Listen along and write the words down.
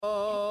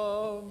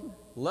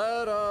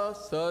let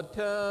us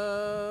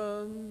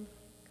attend.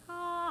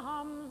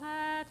 Come,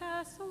 let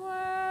us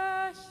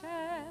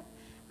worship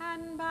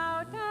and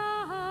bow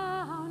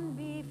down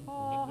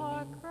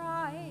before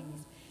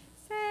Christ.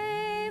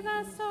 Save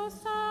us, O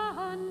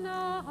Son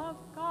of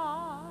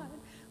God,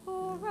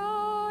 who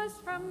rose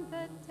from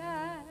the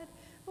dead.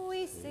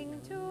 We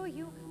sing to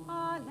you,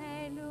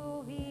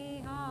 Alleluia.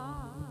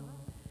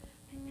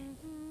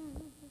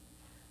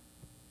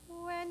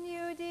 When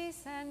you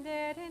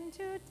descended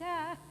into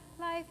death,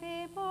 life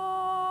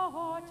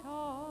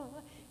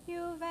immortal,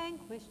 you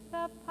vanquished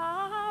the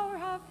power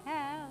of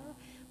hell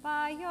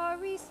by your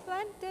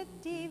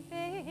resplendent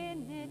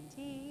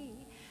divinity.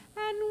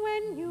 And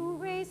when you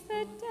raised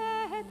the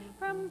dead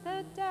from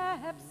the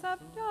depths of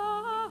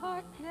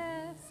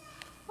darkness,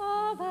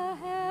 all the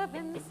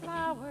heavens'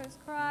 flowers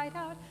cried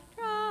out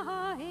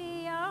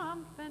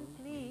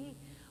triumphantly,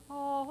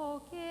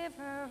 O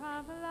giver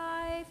of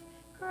life,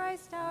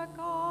 Christ our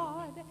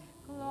God,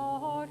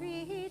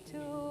 glory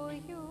to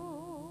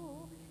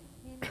you.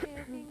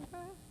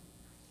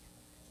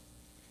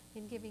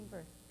 In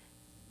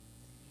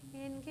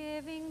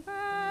giving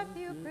birth,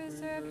 you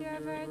preserved your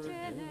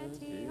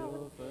virginity,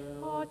 O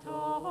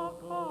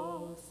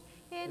Theotokos.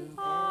 In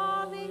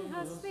falling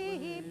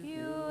asleep,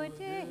 you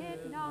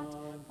did not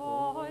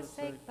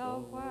forsake the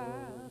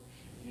world.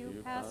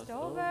 You passed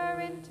over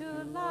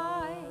into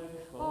life,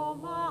 O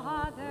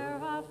Mother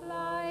of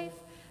life,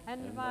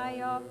 and by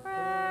your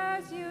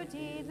prayers you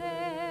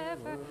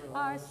deliver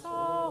our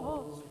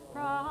souls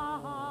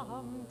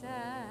from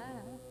death.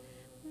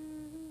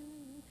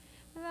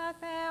 The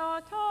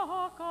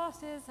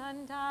Theotokos is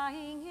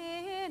undying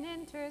in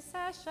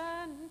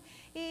intercession.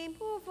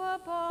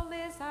 Immovable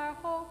is our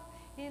hope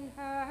in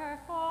her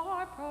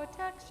for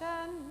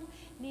protection.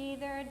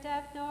 Neither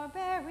death nor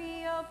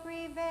burial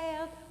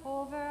prevailed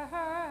over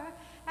her,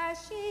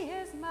 as she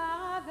is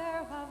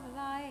Mother of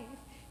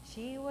life.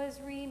 She was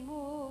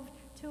removed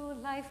to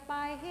life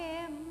by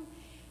him,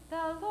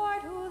 the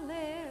Lord who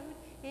lived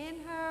in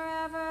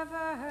her ever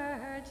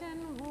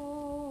virgin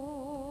womb.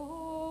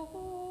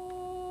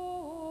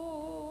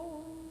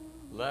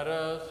 Let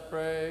us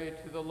pray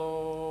to the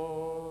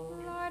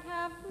Lord. Lord,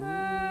 have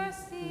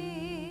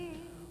mercy.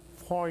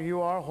 For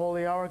you are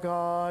holy, our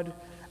God,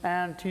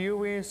 and to you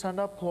we send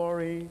up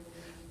glory,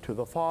 to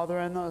the Father,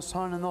 and the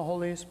Son, and the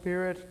Holy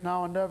Spirit,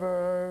 now and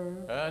ever.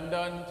 And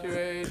unto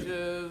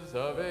ages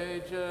of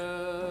ages.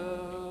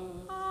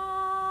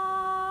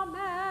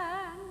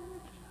 Amen.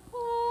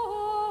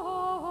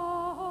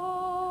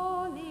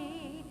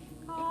 Holy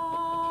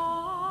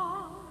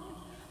God,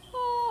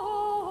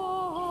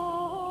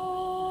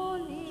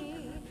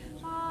 holy,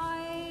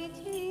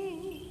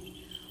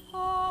 mighty,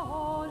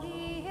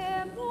 holy,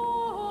 immortal,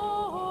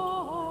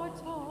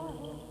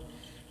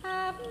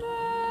 have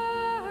mercy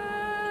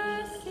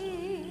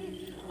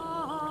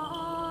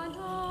on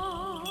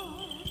us.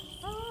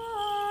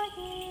 Our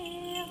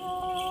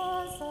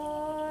heroes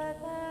are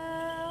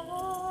there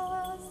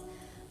was,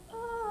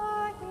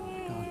 our God,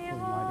 holy,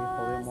 mighty, holy,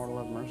 heroes immortal,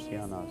 have mercy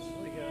on us.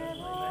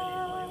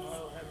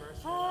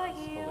 our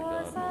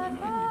heroes are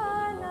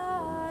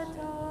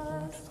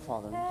Thanatos. The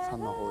Father, and the Son,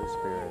 and the Holy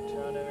Spirit.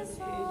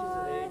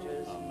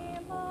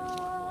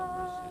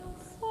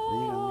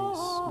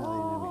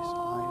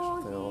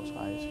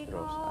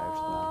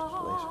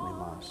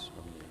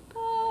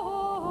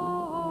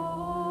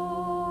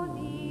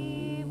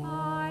 Holy,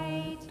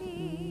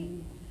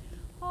 mighty,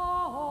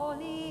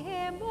 holy,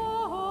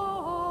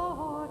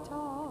 immortal,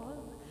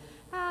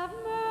 have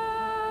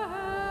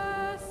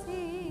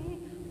mercy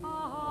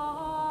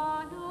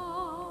on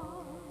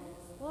us.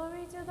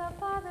 Glory to the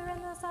Father,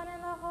 and the Son,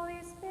 and the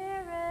Holy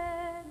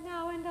Spirit,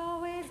 now and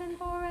always and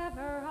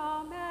forever.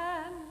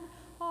 Amen.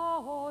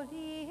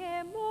 Holy,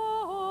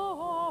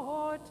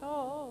 immortal,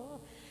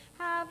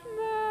 have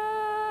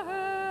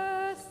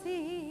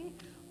mercy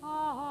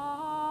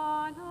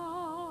on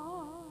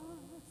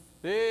us.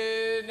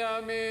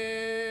 Dynamis.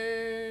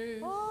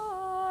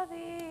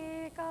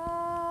 Holy God,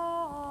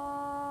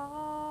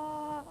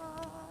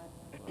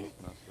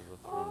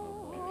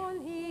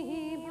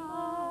 holy,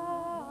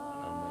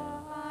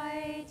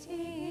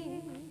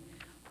 mighty,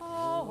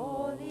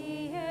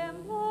 holy,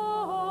 immortal,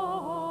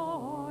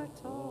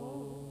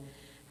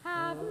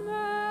 have mercy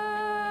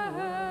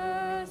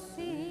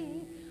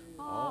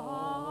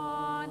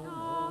on us.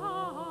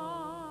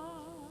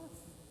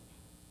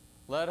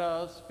 Let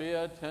us be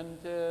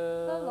attentive.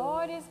 The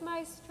Lord is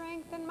my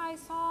strength and my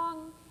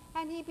song,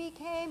 and he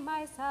became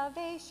my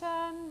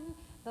salvation.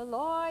 The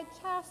Lord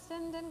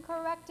chastened and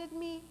corrected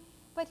me,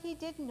 but he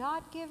did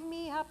not give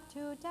me up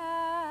to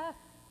death.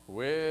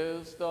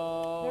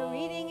 Wisdom. The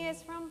reading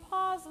is from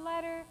Paul's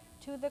letter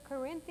to the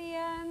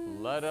Corinthians.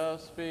 Let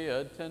us be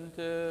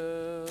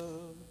attentive.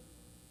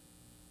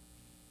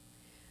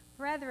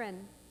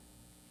 Brethren,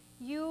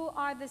 you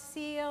are the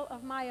seal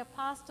of my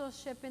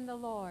apostleship in the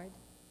Lord.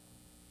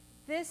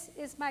 This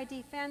is my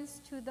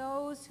defense to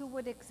those who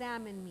would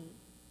examine me.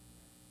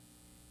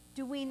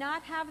 Do we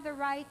not have the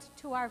right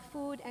to our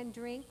food and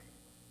drink?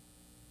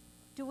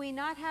 Do we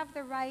not have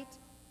the right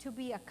to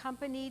be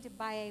accompanied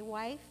by a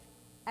wife,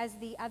 as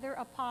the other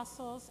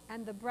apostles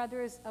and the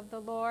brothers of the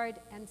Lord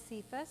and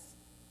Cephas?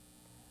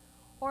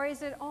 Or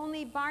is it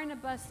only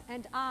Barnabas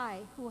and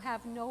I who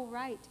have no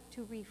right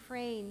to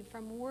refrain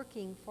from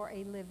working for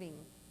a living?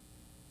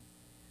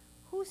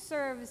 Who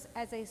serves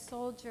as a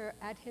soldier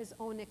at his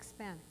own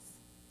expense?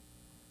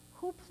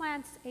 Who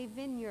plants a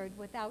vineyard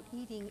without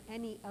eating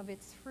any of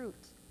its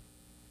fruit?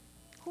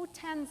 Who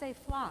tends a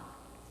flock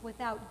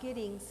without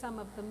getting some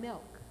of the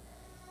milk?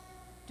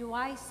 Do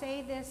I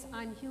say this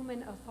on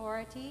human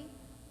authority?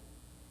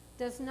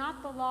 Does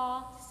not the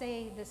law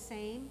say the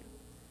same?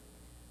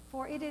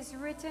 For it is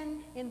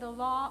written in the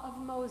law of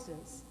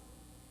Moses,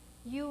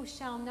 "You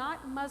shall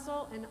not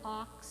muzzle an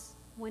ox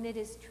when it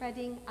is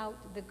treading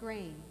out the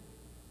grain."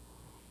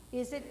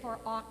 Is it for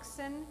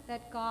oxen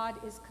that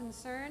God is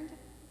concerned?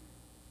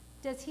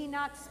 Does he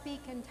not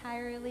speak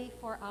entirely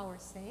for our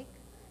sake?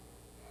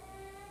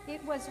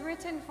 It was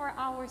written for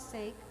our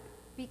sake,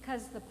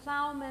 because the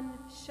plowman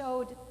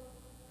should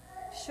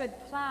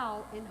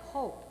plow in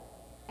hope,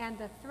 and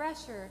the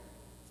thresher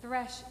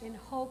thresh in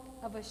hope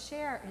of a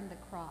share in the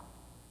crop.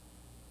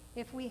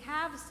 If we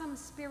have some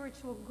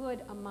spiritual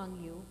good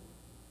among you,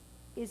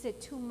 is it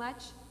too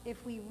much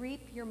if we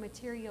reap your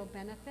material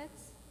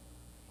benefits?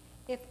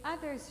 If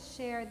others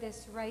share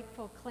this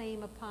rightful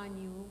claim upon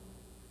you,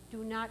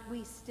 do not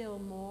we still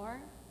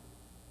more?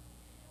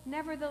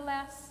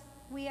 Nevertheless,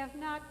 we have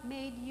not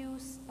made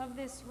use of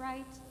this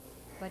right,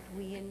 but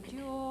we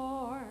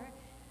endure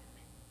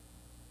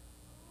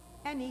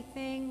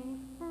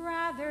anything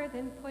rather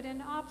than put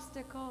an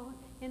obstacle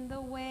in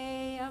the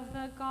way of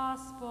the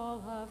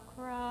gospel of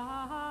Christ.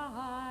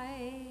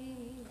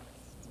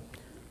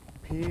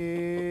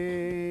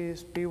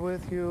 Peace be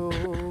with you,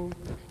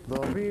 the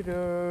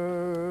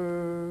reader.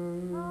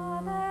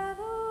 Alleluia,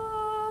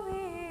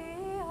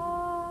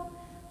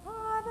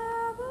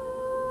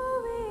 alleluia,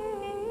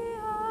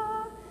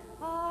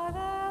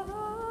 alleluia.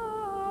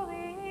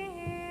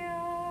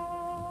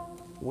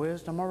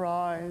 Wisdom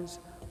arise,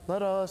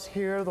 let us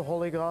hear the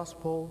holy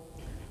gospel.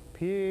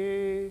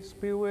 Peace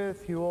be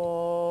with you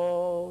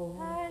all.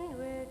 And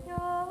with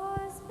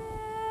your spirit.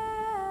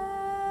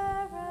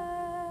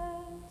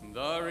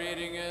 The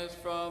reading is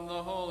from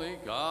the Holy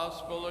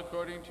Gospel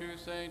according to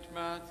St.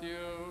 Matthew.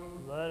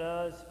 Let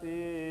us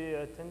be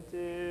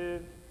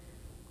attentive.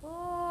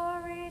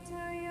 Glory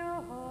to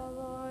you, O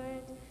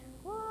Lord.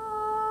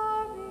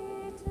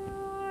 Glory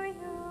to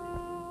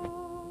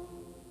you.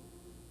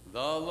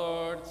 The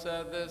Lord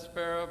said this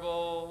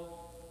parable: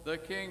 "The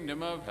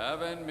kingdom of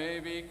heaven may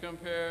be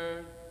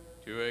compared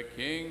to a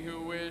king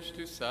who wished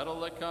to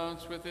settle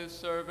accounts with his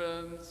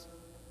servants.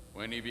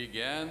 When he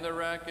began the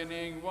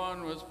reckoning,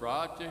 one was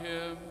brought to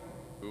him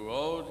who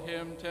owed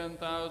him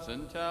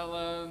 10,000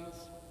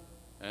 talents.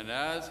 And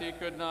as he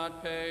could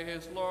not pay,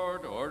 his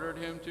Lord ordered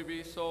him to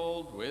be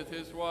sold with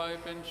his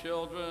wife and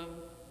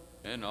children,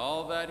 and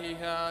all that he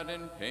had,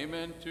 in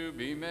payment to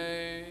be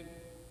made.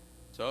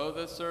 So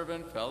the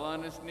servant fell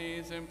on his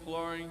knees,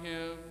 imploring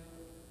him,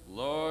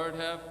 'Lord,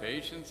 have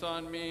patience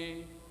on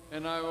me,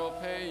 and I will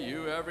pay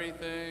you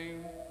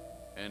everything.'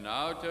 And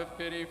out of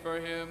pity for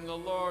him, the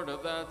Lord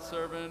of that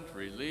servant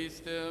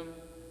released him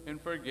and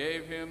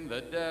forgave him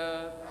the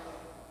debt.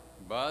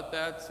 But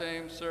that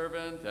same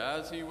servant,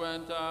 as he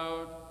went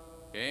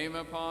out, came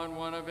upon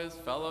one of his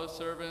fellow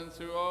servants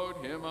who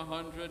owed him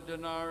 100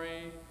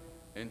 denarii,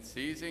 and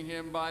seizing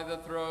him by the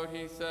throat,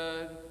 he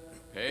said,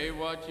 'Pay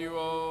what you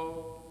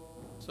owe.'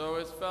 So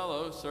his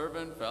fellow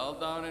servant fell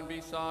down and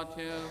besought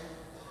him,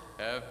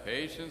 'Have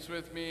patience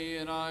with me,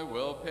 and I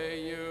will pay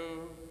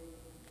you.'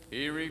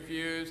 He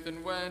refused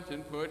and went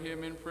and put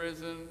him in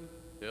prison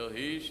till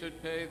he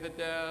should pay the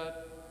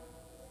debt.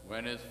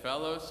 When his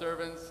fellow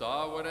servants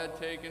saw what had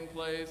taken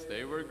place,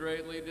 they were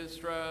greatly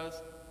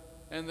distressed,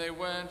 and they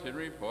went and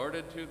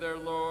reported to their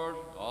Lord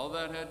all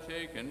that had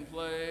taken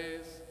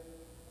place.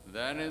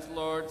 Then his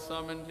Lord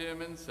summoned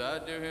him and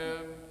said to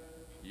him,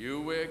 'You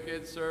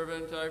wicked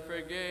servant, I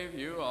forgave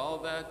you all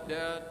that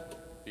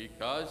debt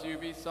because you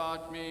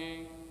besought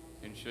me.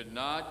 And should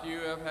not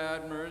you have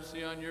had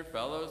mercy on your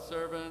fellow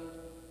servant,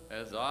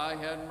 as I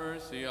had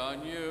mercy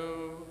on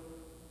you?'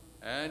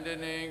 And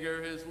in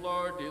anger his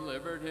Lord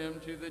delivered him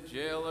to the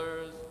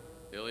jailers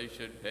till he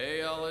should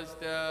pay all his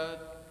debt.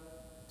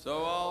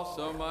 So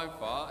also my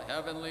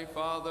heavenly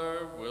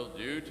Father will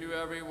do to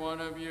every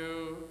one of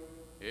you,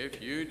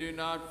 if you do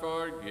not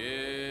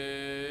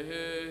forgive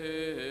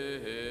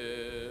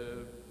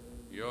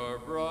your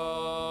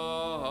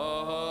brother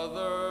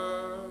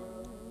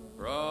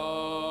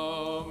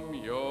from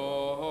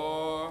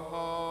your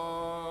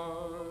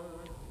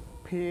heart."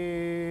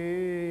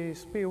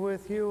 Peace be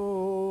with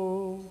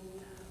you,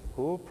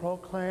 who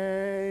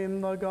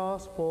proclaim the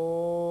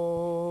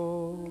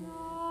gospel.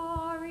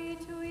 Glory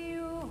to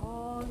you,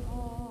 O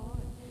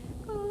Lord.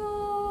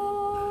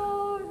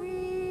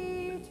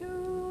 Glory to you.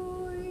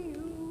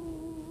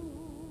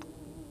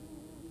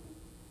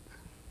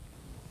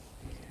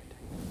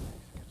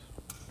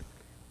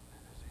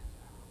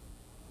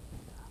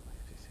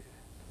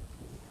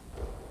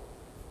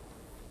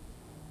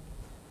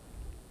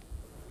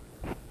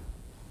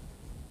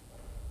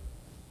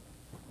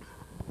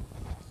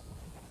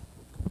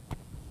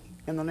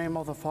 In the name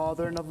of the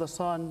Father, and of the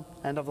Son,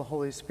 and of the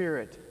Holy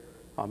Spirit.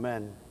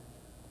 Amen.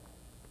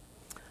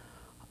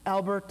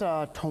 Albert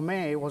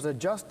Tomei was a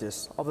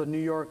justice of the New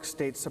York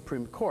State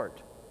Supreme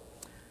Court.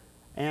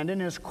 And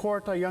in his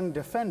court, a young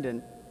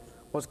defendant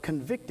was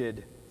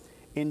convicted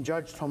in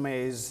Judge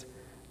Tomei's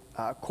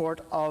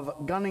court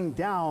of gunning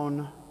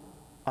down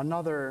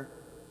another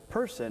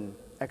person,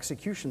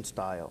 execution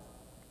style.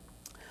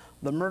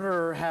 The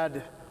murderer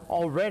had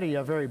already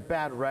a very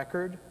bad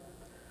record,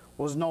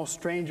 was no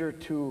stranger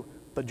to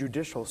the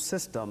judicial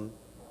system,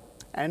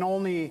 and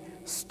only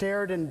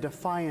stared in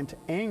defiant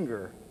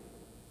anger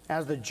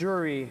as the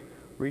jury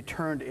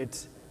returned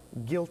its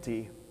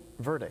guilty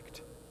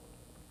verdict.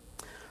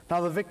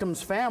 Now, the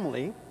victim's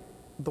family,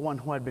 the one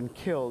who had been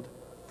killed,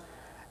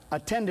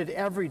 attended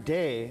every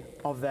day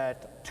of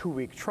that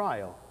 2-week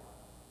trial.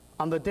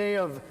 On the day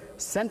of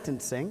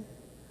sentencing,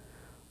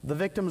 the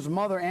victim's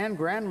mother and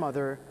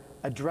grandmother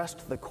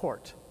addressed the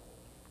court.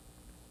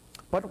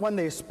 But when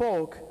they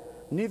spoke,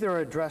 neither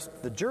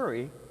addressed the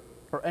jury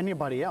or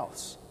anybody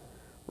else.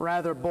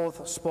 Rather,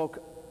 both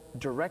spoke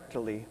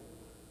directly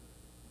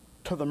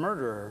to the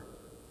murderer,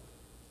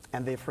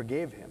 and they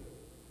forgave him.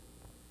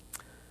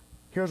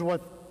 Here's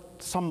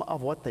some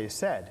of what they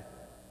said.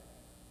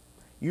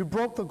 You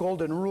broke the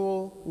golden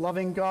rule,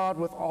 loving God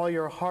with all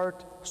your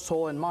heart,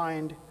 soul, and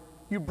mind.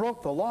 You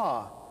broke the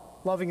law,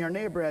 loving your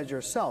neighbor as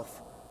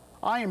yourself.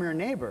 I am your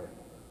neighbor,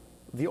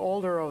 the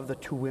older of the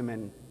two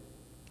women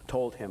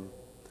told him.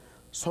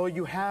 So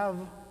you have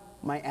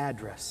my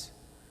address.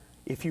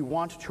 If you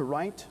want to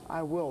write,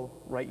 I will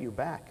write you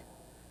back.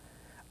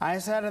 I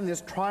sat in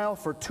this trial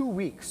for 2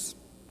 weeks,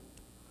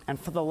 and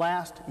for the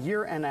last 1.5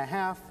 years,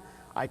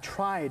 I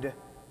tried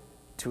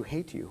to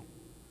hate you.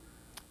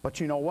 But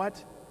you know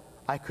what?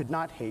 I could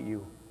not hate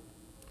you.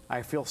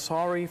 I feel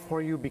sorry for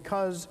you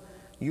because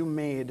you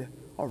made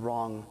a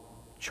wrong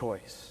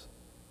choice.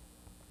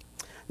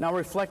 Now,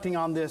 reflecting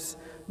on this,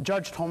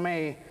 Judge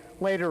Tomei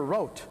later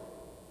wrote,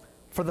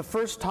 for the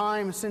first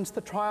time since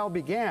the trial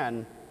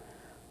began,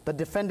 the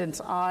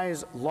defendant's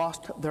eyes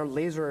lost their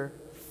laser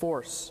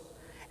force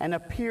and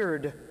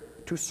appeared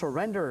to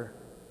surrender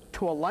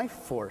to a life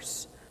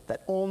force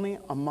that only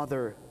a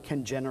mother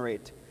can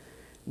generate,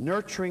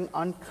 nurturing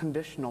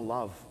unconditional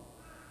love.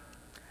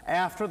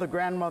 After the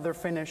grandmother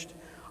finished,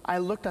 I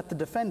looked at the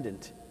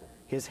defendant.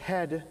 His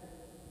head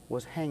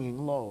was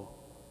hanging low.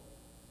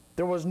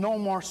 There was no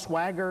more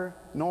swagger,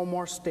 no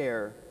more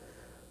stare.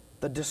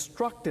 The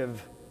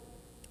destructive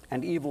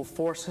and evil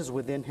forces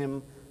within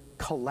him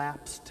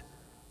collapsed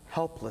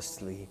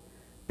helplessly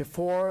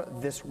before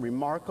this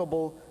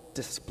remarkable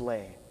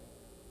display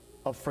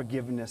of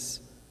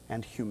forgiveness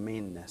and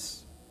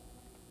humaneness.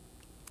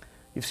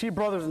 You see,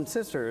 brothers and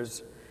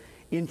sisters,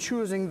 in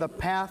choosing the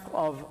path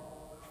of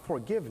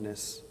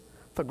forgiveness,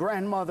 the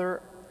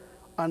grandmother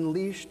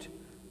unleashed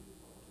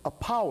a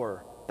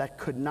power that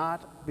could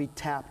not be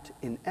tapped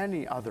in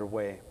any other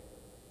way.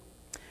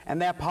 And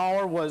that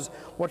power was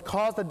what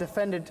caused the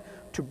defendant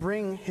to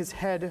bring his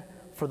head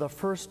for the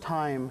first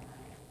time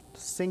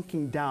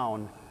sinking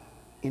down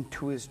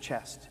into his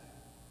chest,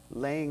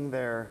 laying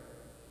there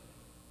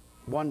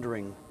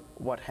wondering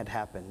what had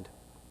happened.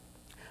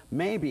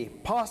 Maybe,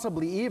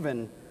 possibly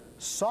even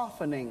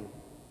softening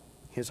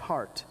his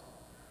heart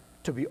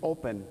to be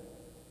open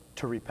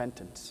to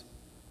repentance.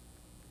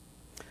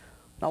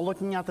 Now,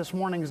 looking at this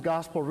morning's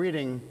gospel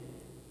reading,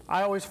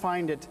 I always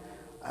find it,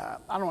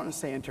 I don't want to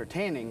say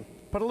entertaining,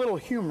 but a little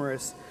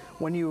humorous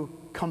when you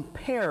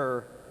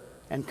compare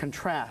and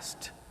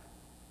contrast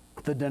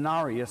the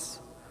denarius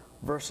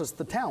versus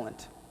the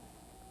talent.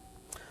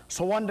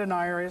 So one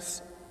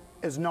denarius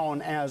is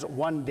known as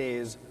 1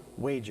 day's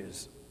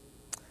wages.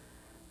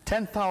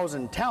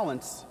 10,000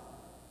 talents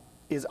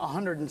is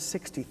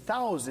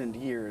 160,000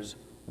 years'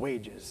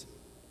 wages.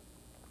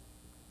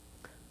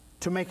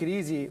 To make it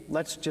easy,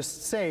 let's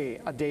just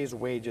say a day's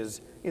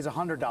wages is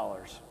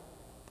 $100.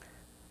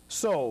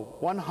 So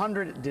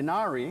 100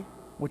 denarii,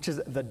 which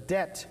is the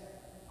debt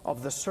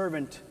of the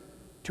servant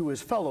to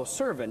his fellow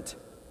servant,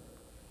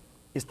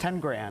 is 10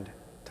 grand,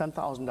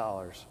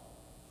 $10,000.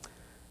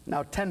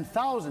 Now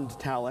 10,000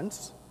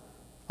 talents,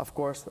 of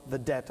course, the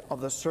debt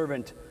of the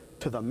servant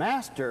to the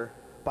master,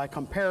 by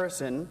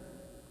comparison,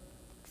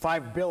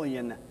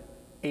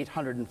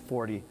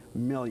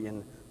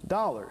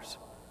 $5,840,000,000.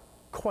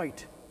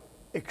 Quite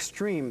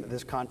extreme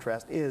this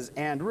contrast is,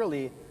 and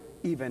really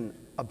even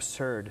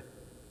absurd.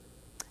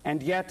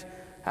 And yet,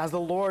 as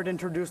the Lord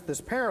introduced this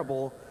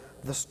parable,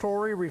 the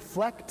story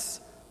reflects,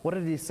 what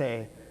did he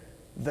say?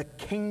 The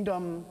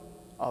kingdom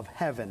of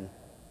heaven,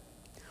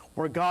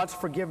 where God's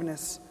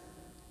forgiveness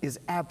is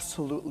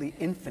absolutely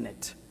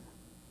infinite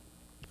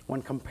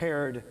when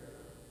compared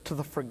to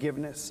the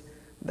forgiveness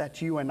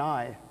that you and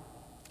I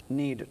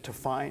need to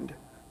find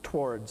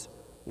towards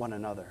one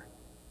another.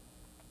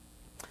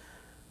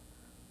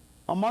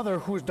 A mother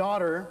whose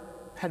daughter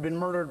had been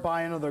murdered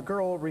by another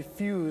girl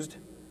refused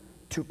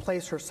to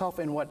place herself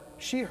in what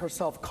she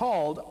herself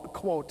called,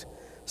 quote,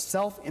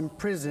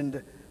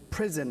 self-imprisoned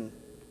prison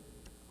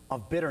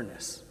of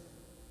bitterness.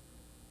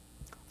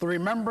 the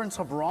remembrance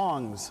of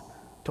wrongs,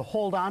 to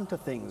hold on to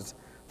things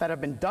that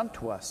have been done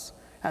to us,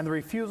 and the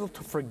refusal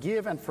to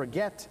forgive and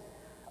forget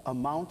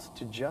amount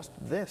to just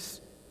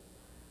this.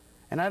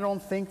 And I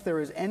don't think there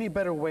is any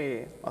better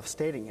way of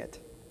stating it.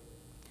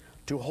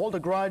 To hold a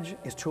grudge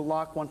is to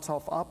lock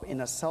oneself up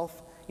in a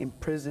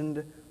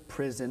self-imprisoned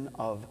prison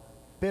of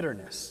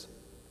bitterness.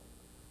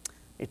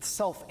 It's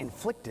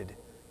self-inflicted,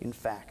 in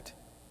fact.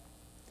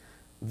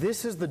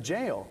 This is the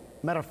jail,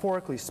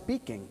 metaphorically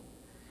speaking,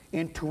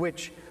 into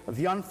which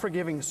the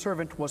unforgiving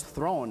servant was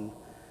thrown,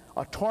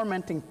 a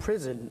tormenting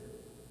prison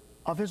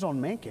of his own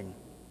making.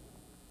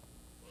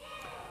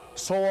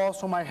 So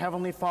also my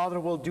heavenly Father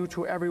will do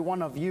to every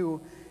one of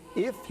you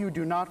if you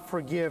do not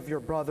forgive your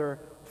brother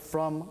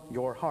from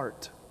your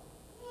heart,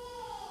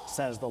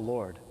 says the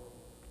Lord.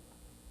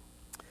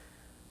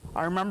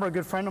 I remember a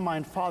good friend of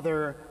mine,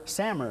 Father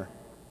Sammer,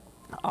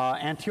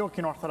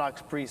 Antiochian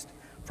Orthodox priest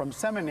from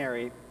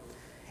seminary,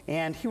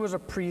 and he was a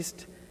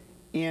priest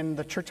in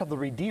the Church of the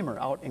Redeemer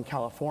out in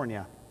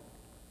California.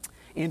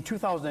 In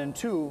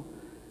 2002,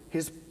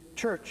 his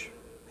church,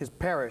 his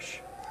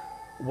parish,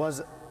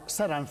 was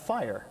set on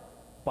fire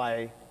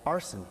by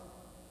arson.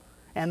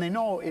 And they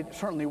know it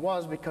certainly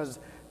was because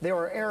they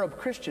were Arab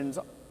Christians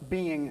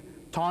being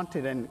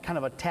taunted and kind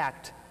of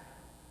attacked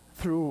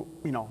through,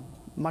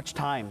 much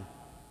time.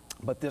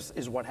 But this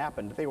is what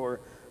happened. They were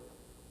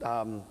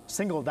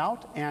singled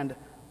out, and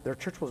their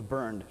church was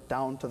burned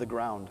down to the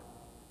ground.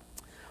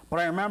 But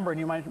I remember, and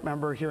you might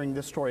remember hearing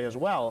this story as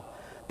well,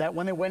 that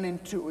when they went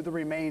into the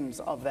remains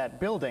of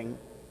that building,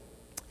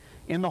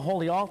 in the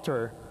holy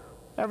altar,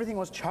 everything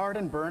was charred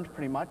and burned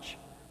pretty much,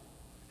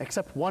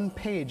 except one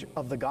page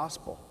of the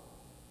gospel.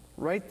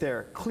 Right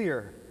there,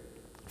 clear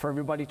for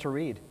everybody to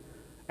read.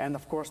 And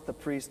of course, the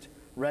priest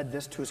read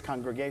this to his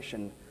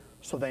congregation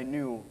so they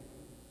knew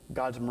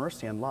God's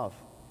mercy and love.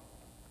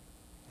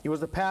 It was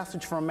the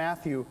passage from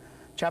Matthew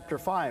chapter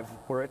 5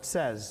 where it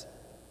says,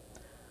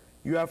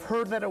 "You have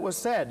heard that it was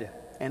said,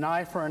 an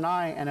eye for an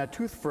eye and a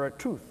tooth for a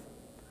tooth.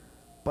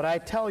 But I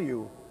tell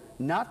you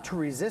not to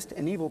resist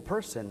an evil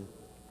person,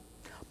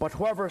 but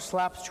whoever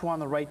slaps you on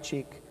the right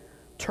cheek,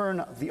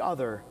 turn the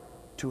other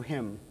to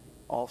him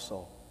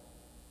also."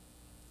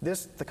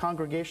 This the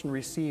congregation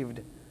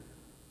received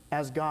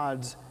as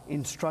God's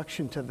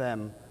instruction to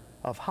them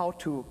of how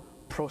to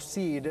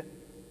proceed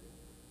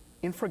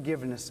in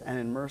forgiveness and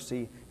in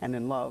mercy and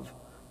in love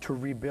to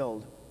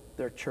rebuild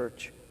their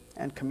church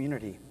and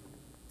community.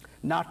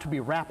 Not to be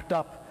wrapped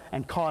up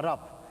and caught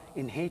up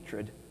in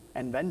hatred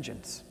and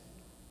vengeance,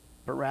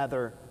 but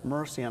rather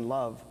mercy and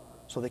love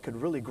so they could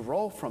really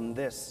grow from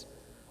this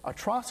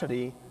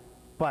atrocity,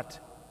 but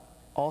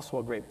also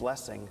a great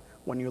blessing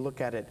when you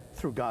look at it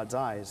through God's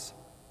eyes.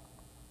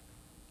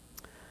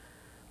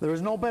 There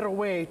is no better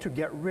way to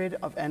get rid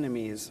of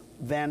enemies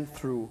than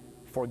through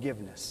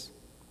forgiveness.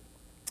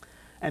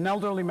 An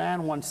elderly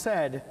man once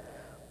said,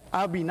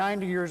 "I'll be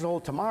 90 years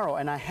old tomorrow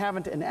and I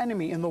haven't an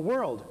enemy in the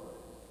world.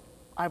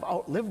 I've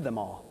outlived them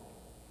all."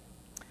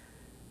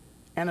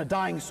 And a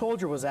dying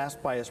soldier was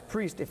asked by his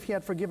priest if he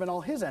had forgiven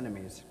all his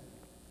enemies.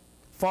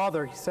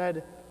 "Father," he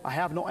said, "I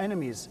have no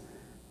enemies.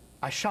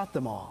 I shot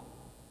them all."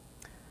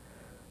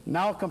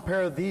 Now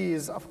compare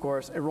these, of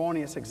course,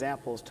 erroneous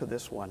examples to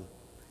this one.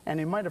 And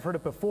you might have heard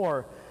it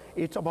before.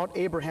 It's about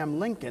Abraham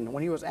Lincoln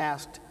when he was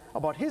asked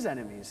about his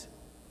enemies.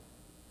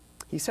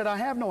 He said, "I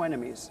have no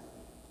enemies.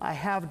 I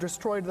have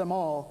destroyed them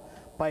all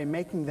by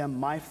making them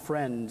my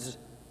friends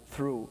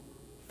through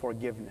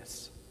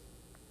forgiveness."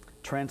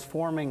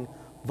 Transforming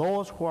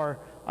those who are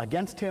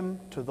against him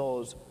to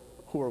those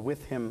who are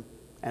with him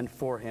and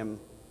for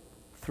him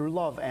through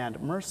love and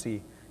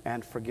mercy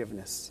and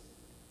forgiveness.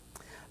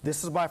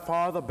 This is by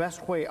far the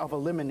best way of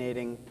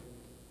eliminating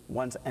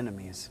one's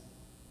enemies.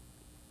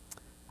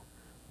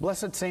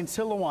 Blessed Saint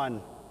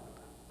Silouan,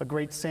 a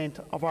great saint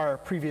of our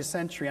previous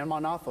century on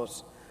Mount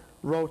Athos,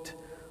 wrote,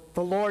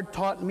 "The Lord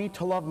taught me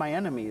to love my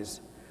enemies.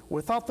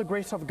 Without the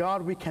grace of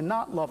God, we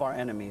cannot love our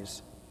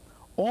enemies.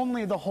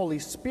 Only the Holy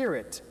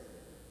Spirit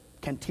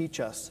can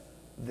teach us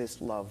this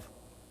love.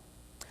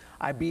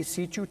 I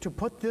beseech you to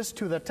put this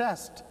to the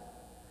test.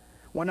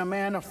 When a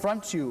man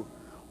affronts you,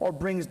 or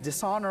brings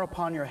dishonor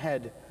upon your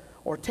head,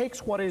 or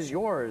takes what is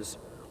yours,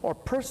 or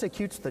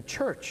persecutes the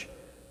church,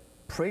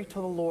 pray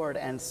to the Lord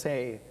and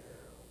say,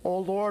 'O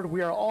Lord,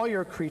 we are all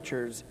your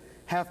creatures.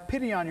 Have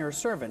pity on your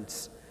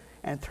servants,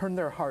 and turn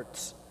their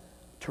hearts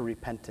to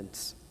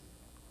repentance.'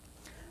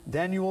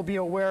 Then you will be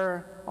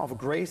aware of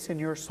grace in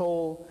your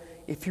soul.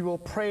 If you will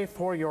pray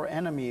for your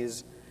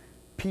enemies,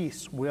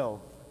 peace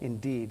will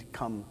indeed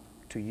come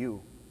to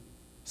you,"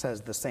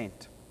 says the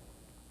saint.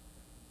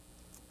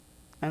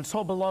 And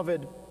so,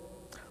 beloved,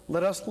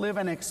 let us live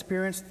and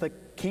experience the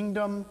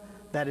kingdom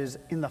that is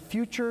in the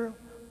future,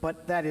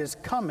 but that is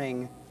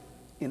coming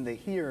in the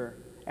here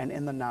and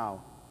in the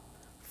now.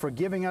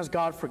 Forgiving as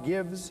God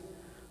forgives,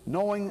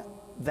 knowing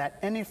that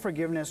any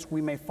forgiveness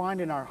we may find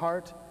in our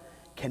heart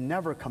can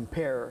never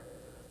compare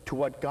to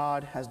what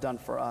God has done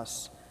for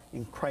us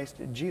in Christ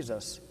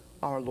Jesus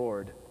our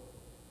Lord.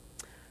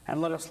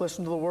 And let us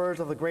listen to the words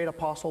of the great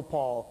Apostle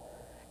Paul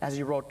as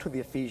he wrote to the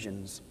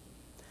Ephesians.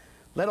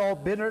 Let all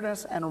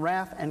bitterness and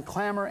wrath and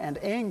clamor and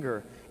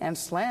anger and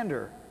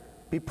slander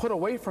be put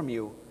away from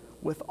you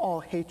with all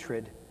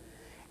hatred,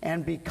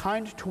 and be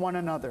kind to one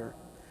another,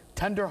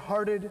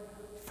 tender-hearted,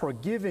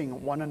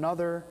 forgiving one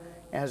another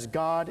as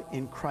God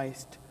in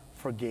Christ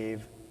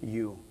forgave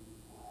you.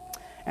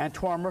 And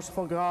to our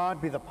merciful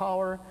God be the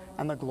power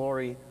and the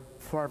glory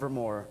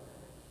forevermore.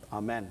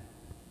 Amen.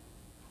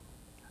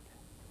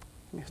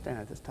 Let me stand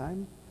at this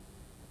time.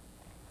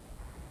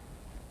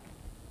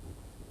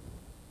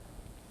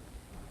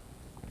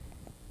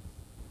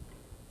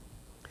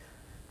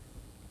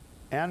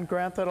 And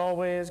grant that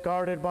always,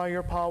 guarded by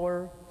your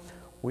power,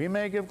 we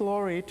may give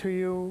glory to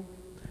you,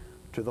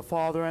 to the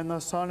Father and the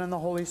Son and the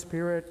Holy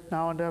Spirit,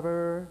 now and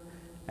ever,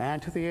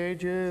 and to the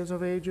ages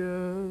of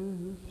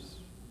ages.